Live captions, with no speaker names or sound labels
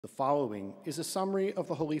The following is a summary of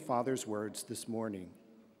the Holy Father's words this morning.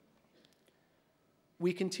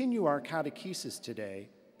 We continue our catechesis today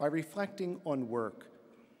by reflecting on work,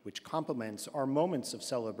 which complements our moments of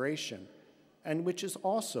celebration and which is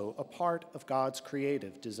also a part of God's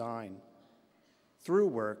creative design. Through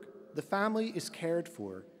work, the family is cared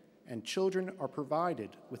for and children are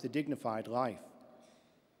provided with a dignified life.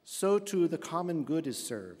 So too the common good is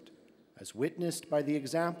served, as witnessed by the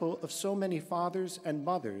example of so many fathers and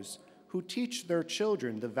mothers who teach their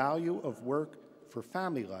children the value of work for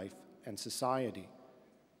family life and society.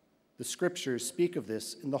 The scriptures speak of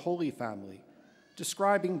this in the Holy Family,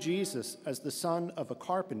 describing Jesus as the son of a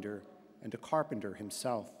carpenter and a carpenter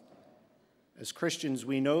himself. As Christians,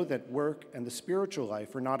 we know that work and the spiritual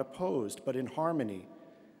life are not opposed, but in harmony,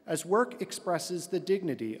 as work expresses the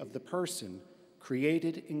dignity of the person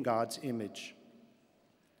created in God's image.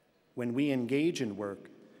 When we engage in work,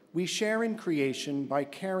 we share in creation by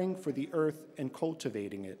caring for the earth and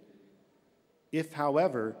cultivating it. If,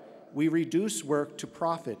 however, we reduce work to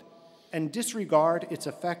profit and disregard its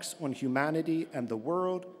effects on humanity and the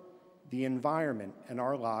world, the environment and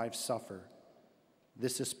our lives suffer.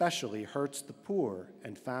 This especially hurts the poor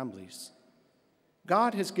and families.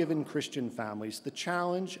 God has given Christian families the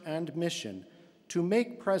challenge and mission to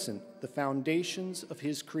make present the foundations of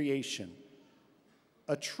his creation.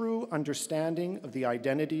 A true understanding of the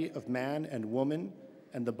identity of man and woman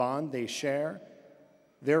and the bond they share,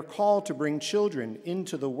 their call to bring children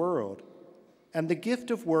into the world, and the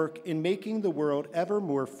gift of work in making the world ever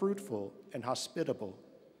more fruitful and hospitable.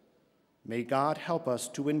 May God help us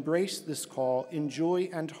to embrace this call in joy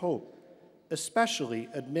and hope, especially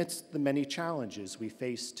amidst the many challenges we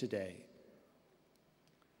face today.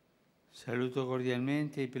 Saluto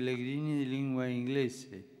cordialmente i pellegrini di lingua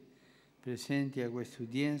inglese presenti a questa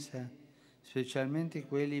udienza, specialmente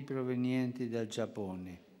quelli provenienti dal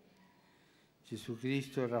Giappone. Gesù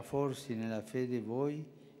Cristo rafforzi nella fede voi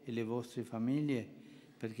e le vostre famiglie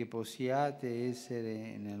perché possiate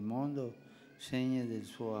essere nel mondo segno del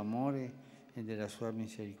suo amore e della sua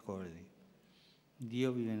misericordia.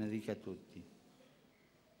 Dio vi benedica tutti.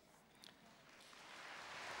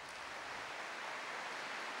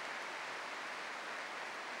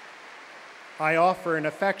 I offer an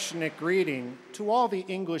affectionate greeting to all the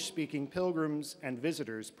English-speaking pilgrims and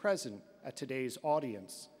visitors present at today's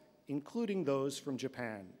audience, including those from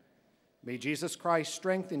Japan. May Jesus Christ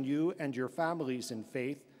strengthen you and your families in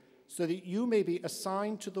faith so that you may be a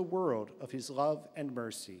sign to the world of his love and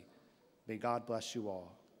mercy. May God bless you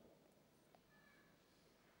all.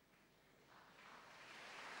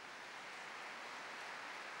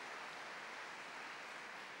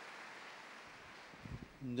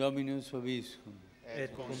 Dominus vobiscum.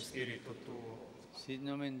 Et cum spiritu tuo. Sit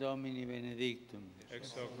nomen Domini benedictum.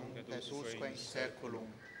 Ex hoc nunc et usque in seculum.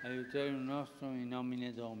 Aiuterium nostrum in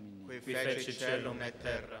nomine Domini. Qui feci caelum et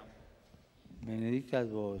terra. Benedicat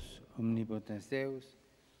vos, omnipotens Deus,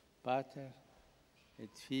 Pater, et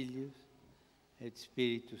Filius, et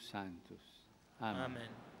Spiritus Sanctus. Amen.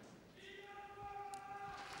 Amen.